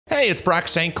Hey, it's Brock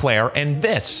St. Clair, and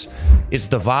this is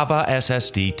the VAVA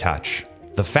SSD Touch,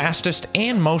 the fastest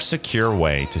and most secure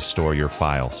way to store your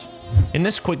files. In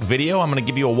this quick video, I'm going to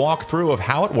give you a walkthrough of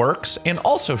how it works and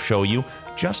also show you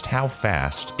just how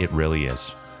fast it really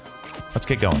is. Let's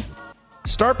get going.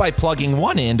 Start by plugging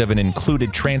one end of an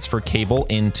included transfer cable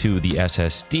into the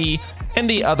SSD and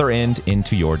the other end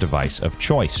into your device of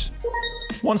choice.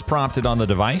 Once prompted on the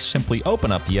device, simply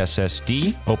open up the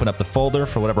SSD, open up the folder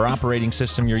for whatever operating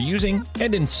system you're using,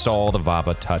 and install the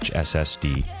VAVA Touch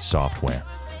SSD software.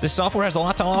 This software has a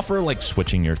lot to offer, like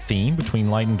switching your theme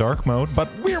between light and dark mode, but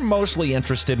we're mostly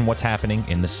interested in what's happening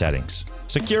in the settings.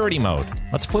 Security mode.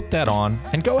 Let's flip that on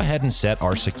and go ahead and set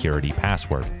our security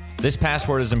password. This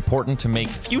password is important to make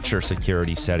future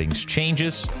security settings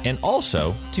changes and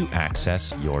also to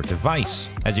access your device.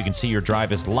 As you can see, your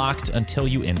drive is locked until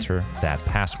you enter that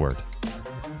password.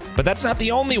 But that's not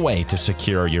the only way to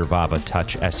secure your VAVA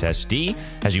Touch SSD.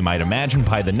 As you might imagine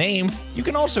by the name, you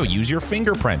can also use your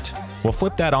fingerprint. We'll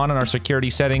flip that on in our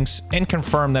security settings and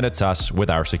confirm that it's us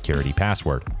with our security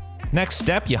password. Next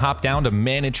step, you hop down to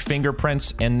Manage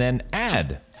Fingerprints and then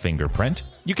Add Fingerprint.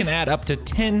 You can add up to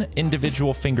 10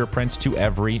 individual fingerprints to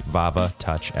every VAVA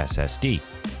Touch SSD.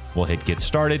 We'll hit Get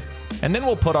Started, and then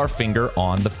we'll put our finger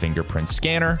on the fingerprint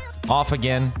scanner, off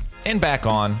again, and back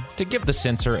on to give the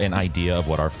sensor an idea of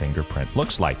what our fingerprint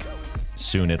looks like.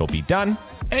 Soon it'll be done,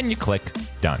 and you click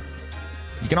Done.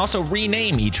 You can also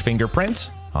rename each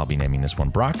fingerprint. I'll be naming this one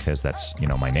Brock, as that's,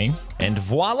 my name. And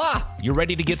voila! You're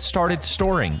ready to get started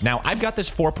storing. Now, I've got this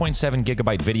 4.7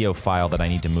 gigabyte video file that I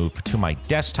need to move to my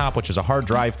desktop, which is a hard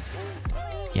drive.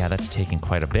 Yeah, that's taking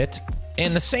quite a bit.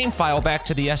 And the same file back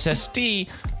to the SSD.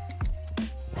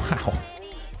 Wow,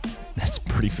 that's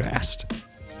pretty fast.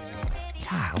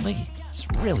 Golly, it's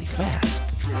really fast.